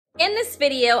In this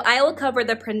video, I will cover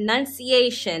the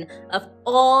pronunciation of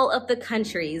all of the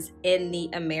countries in the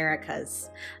Americas.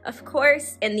 Of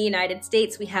course, in the United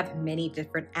States, we have many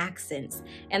different accents,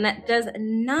 and that does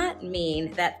not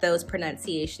mean that those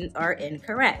pronunciations are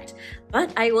incorrect.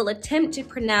 But I will attempt to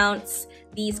pronounce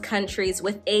these countries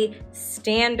with a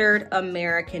standard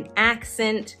American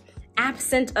accent,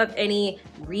 absent of any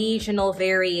regional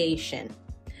variation.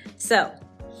 So,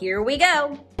 here we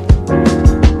go.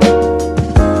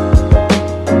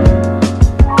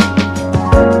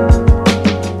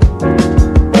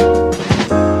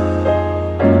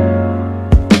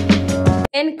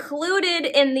 Included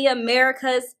in the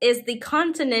Americas is the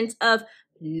continent of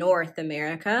North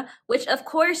America, which of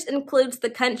course includes the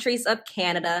countries of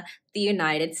Canada, the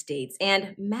United States,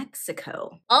 and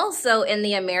Mexico. Also in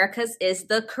the Americas is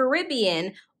the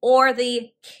Caribbean, or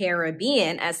the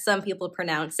Caribbean, as some people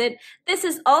pronounce it. This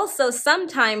is also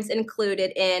sometimes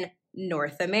included in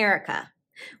North America.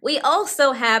 We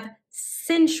also have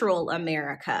Central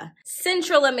America.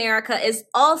 Central America is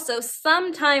also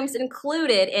sometimes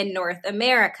included in North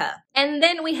America. And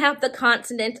then we have the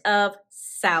continent of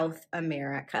South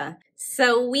America.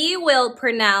 So we will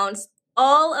pronounce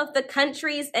all of the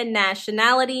countries and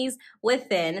nationalities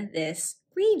within this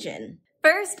region.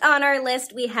 First on our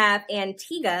list, we have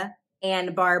Antigua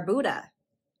and Barbuda.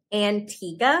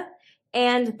 Antigua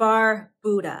and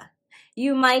Barbuda.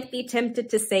 You might be tempted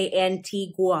to say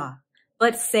Antigua,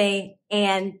 but say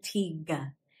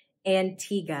Antigua.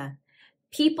 Antigua.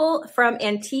 People from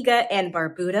Antigua and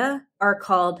Barbuda are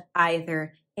called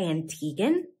either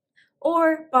Antiguan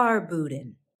or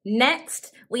Barbudan.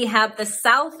 Next, we have the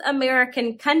South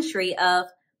American country of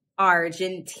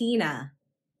Argentina.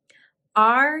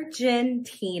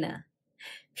 Argentina.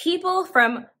 People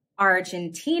from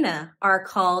Argentina are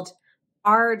called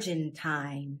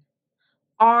Argentine.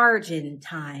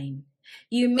 Argentine.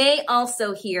 You may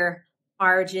also hear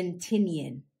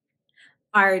Argentinian.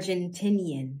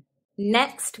 Argentinian.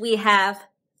 Next, we have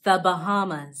the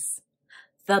Bahamas.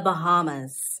 The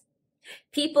Bahamas.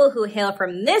 People who hail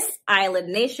from this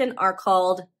island nation are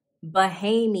called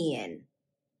Bahamian.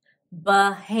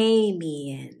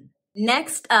 Bahamian.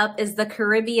 Next up is the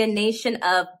Caribbean nation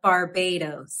of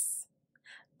Barbados.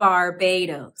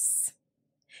 Barbados.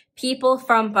 People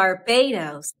from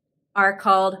Barbados are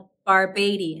called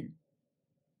Barbadian.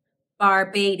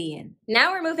 Barbadian.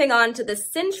 Now we're moving on to the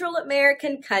Central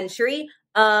American country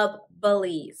of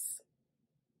Belize.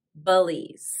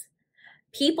 Belize.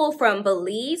 People from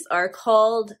Belize are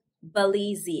called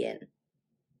Belizean.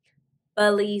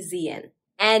 Belizean.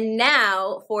 And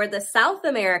now for the South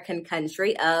American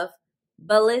country of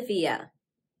Bolivia.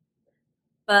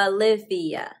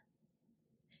 Bolivia.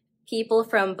 People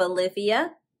from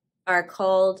Bolivia are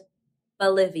called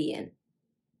Bolivian.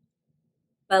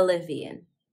 Bolivian.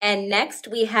 And next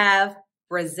we have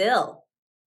Brazil.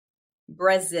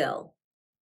 Brazil.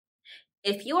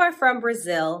 If you are from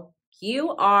Brazil,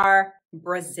 you are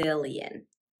Brazilian.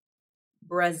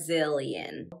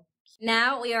 Brazilian.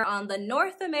 Now we are on the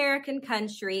North American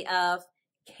country of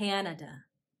Canada.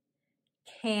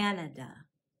 Canada.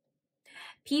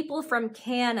 People from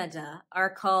Canada are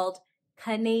called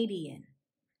Canadian.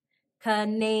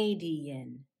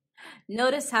 Canadian.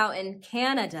 Notice how in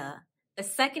Canada, the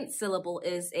second syllable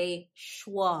is a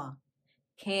schwa,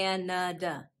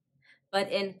 Canada.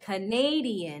 But in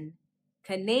Canadian,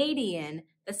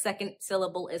 the second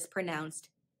syllable is pronounced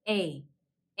a,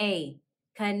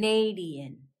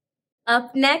 Canadian.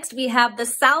 Up next, we have the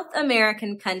South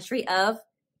American country of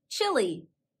Chile.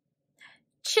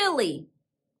 Chile.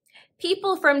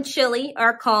 People from Chile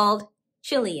are called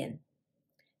Chilean.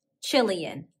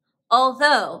 Chilean.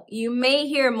 Although you may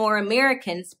hear more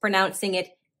Americans pronouncing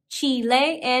it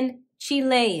Chile and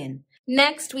Chilean.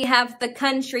 Next, we have the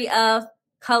country of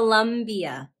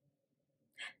Colombia.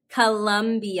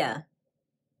 Colombia.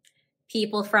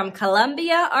 People from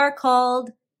Colombia are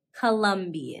called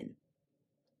Colombian.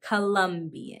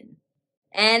 Colombian.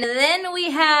 And then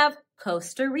we have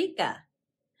Costa Rica.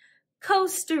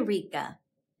 Costa Rica.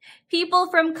 People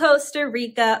from Costa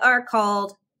Rica are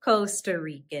called Costa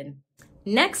Rican.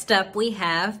 Next up, we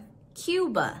have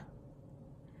Cuba.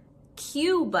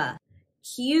 Cuba.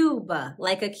 Cuba,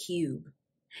 like a cube.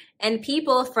 And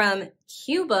people from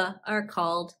Cuba are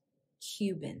called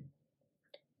Cuban.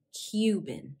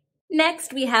 Cuban.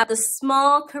 Next, we have the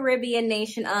small Caribbean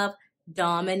nation of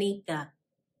Dominica.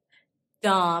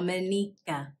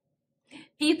 Dominica.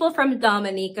 People from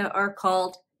Dominica are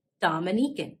called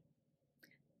Dominican.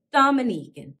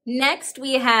 Dominican. Next,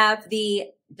 we have the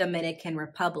Dominican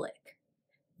Republic.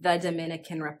 The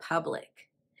Dominican Republic.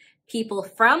 People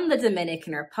from the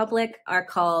Dominican Republic are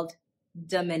called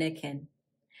Dominican,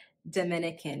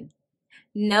 Dominican.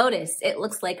 Notice it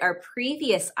looks like our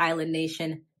previous island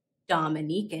nation,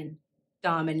 Dominican,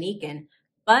 Dominican,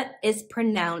 but is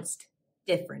pronounced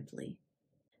differently.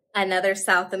 Another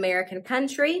South American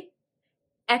country,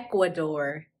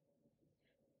 Ecuador,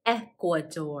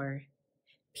 Ecuador.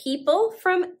 People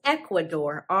from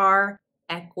Ecuador are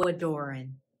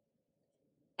Ecuadorian,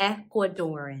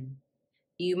 Ecuadorian.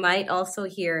 You might also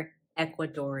hear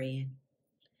Ecuadorian,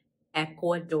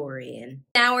 Ecuadorian.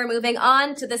 Now we're moving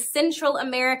on to the Central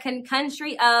American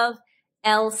country of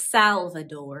El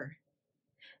Salvador,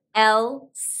 El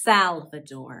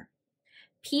Salvador.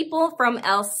 People from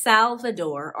El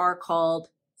Salvador are called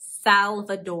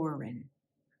Salvadoran,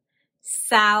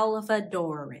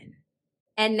 Salvadoran.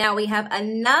 And now we have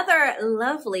another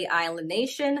lovely island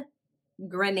nation,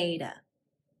 Grenada,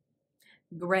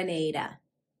 Grenada.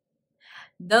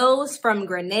 Those from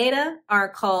Grenada are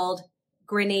called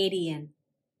Grenadian,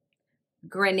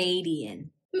 Grenadian.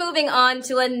 Moving on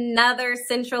to another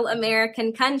Central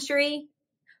American country,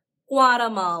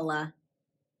 Guatemala,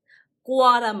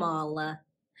 Guatemala.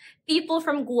 People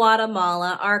from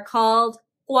Guatemala are called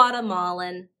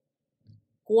Guatemalan,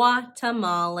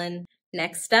 Guatemalan.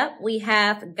 Next up, we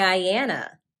have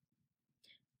Guyana,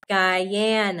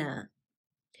 Guyana.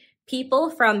 People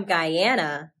from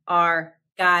Guyana are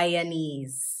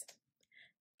Guyanese,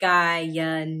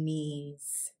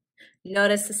 Guyanese.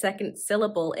 Notice the second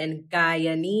syllable in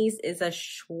Guyanese is a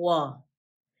schwa,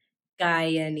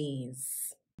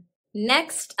 Guyanese.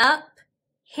 Next up,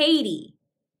 Haiti,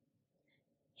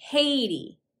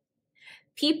 Haiti.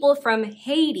 People from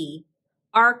Haiti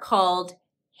are called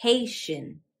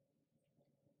Haitian,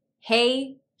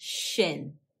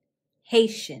 Haitian,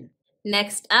 Haitian.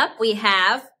 Next up, we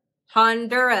have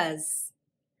Honduras,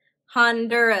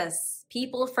 Honduras.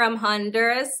 People from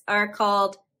Honduras are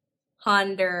called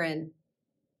Honduran,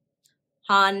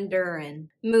 Honduran.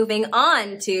 Moving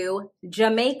on to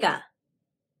Jamaica,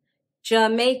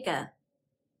 Jamaica.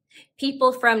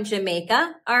 People from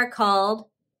Jamaica are called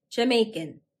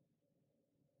Jamaican,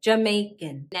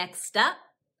 Jamaican. Next up,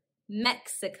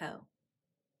 Mexico,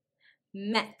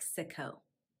 Mexico.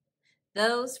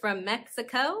 Those from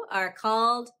Mexico are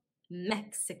called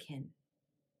Mexican,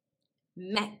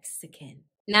 Mexican.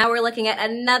 Now we're looking at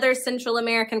another Central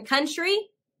American country,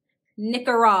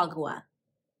 Nicaragua,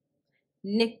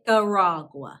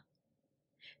 Nicaragua.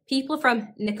 People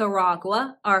from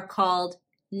Nicaragua are called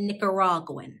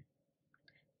Nicaraguan,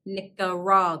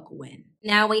 Nicaraguan.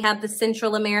 Now we have the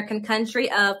Central American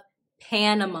country of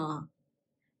Panama,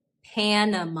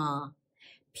 Panama.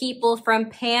 People from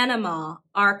Panama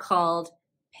are called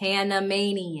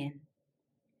Panamanian,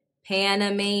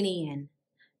 Panamanian.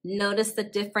 Notice the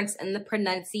difference in the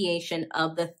pronunciation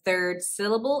of the third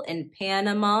syllable in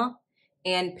Panama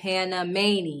and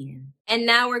Panamanian. And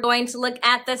now we're going to look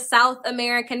at the South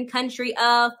American country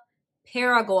of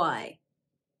Paraguay,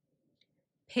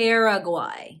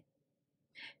 Paraguay.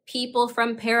 People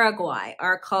from Paraguay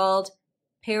are called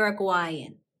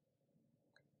Paraguayan,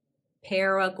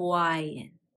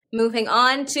 Paraguayan. Moving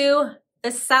on to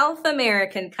the South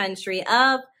American country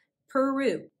of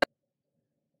Peru,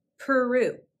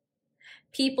 Peru.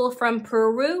 People from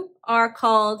Peru are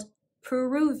called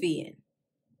Peruvian,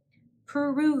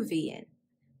 Peruvian.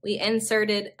 We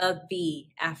inserted a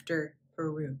V after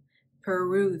Peru,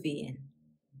 Peruvian.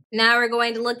 Now we're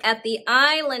going to look at the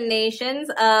island nations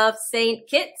of St.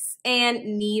 Kitts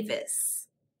and Nevis,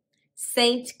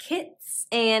 St. Kitts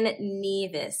and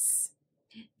Nevis.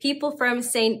 People from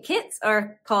St. Kitts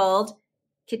are called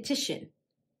Kittitian,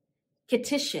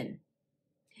 Kittitian.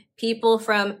 People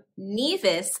from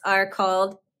Nevis are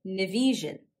called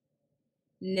Nevisian,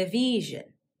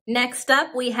 Nevisian. Next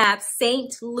up, we have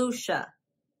St. Lucia,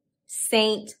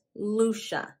 St.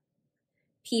 Lucia.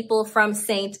 People from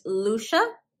St. Lucia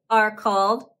are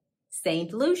called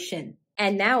St. Lucian.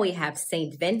 And now we have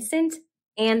St. Vincent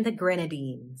and the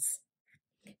Grenadines,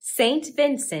 St.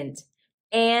 Vincent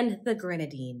and the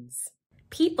Grenadines.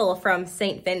 People from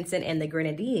St. Vincent and the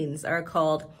Grenadines are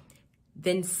called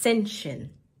Vincentian,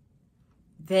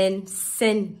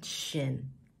 Vincentian.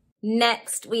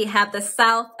 Next, we have the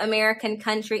South American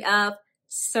country of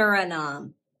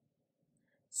Suriname,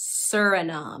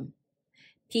 Suriname.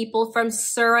 People from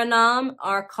Suriname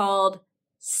are called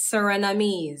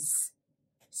Surinamese,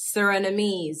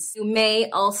 Surinamese. You may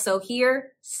also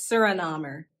hear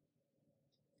Surinamer,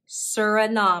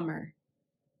 Surinamer.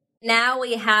 Now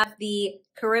we have the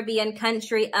Caribbean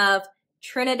country of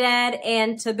Trinidad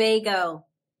and Tobago,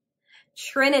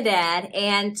 Trinidad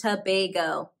and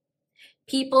Tobago.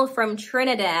 People from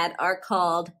Trinidad are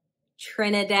called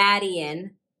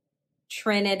Trinidadian,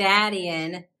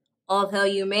 Trinidadian, although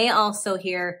you may also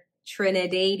hear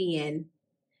Trinidadian.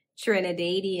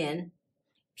 Trinidadian.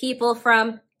 People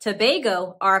from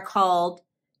Tobago are called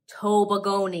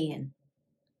Tobagonian.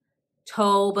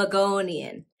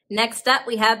 Tobagonian. Next up,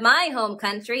 we have my home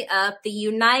country of the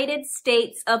United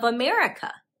States of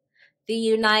America. The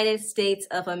United States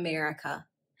of America.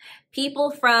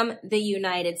 People from the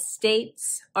United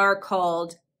States are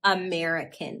called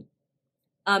American.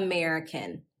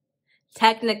 American.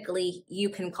 Technically, you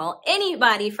can call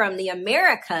anybody from the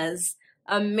Americas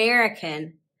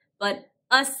American, but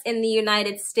us in the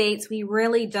United States, we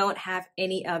really don't have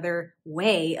any other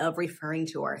way of referring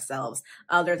to ourselves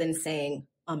other than saying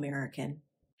American.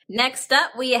 Next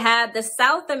up, we have the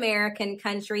South American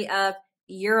country of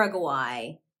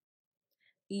Uruguay.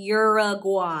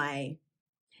 Uruguay.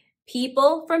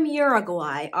 People from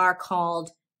Uruguay are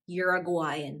called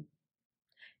Uruguayan.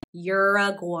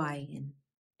 Uruguayan.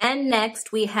 And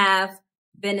next we have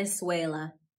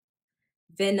Venezuela.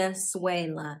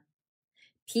 Venezuela.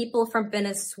 People from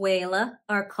Venezuela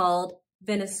are called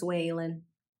Venezuelan.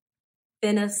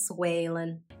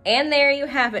 Venezuelan. And there you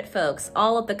have it, folks,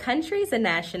 all of the countries and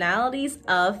nationalities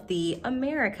of the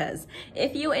Americas.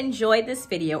 If you enjoyed this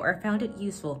video or found it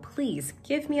useful, please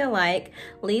give me a like,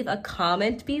 leave a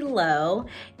comment below,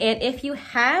 and if you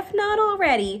have not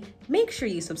already, make sure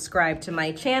you subscribe to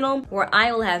my channel where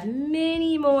I will have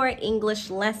many more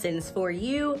English lessons for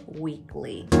you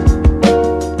weekly.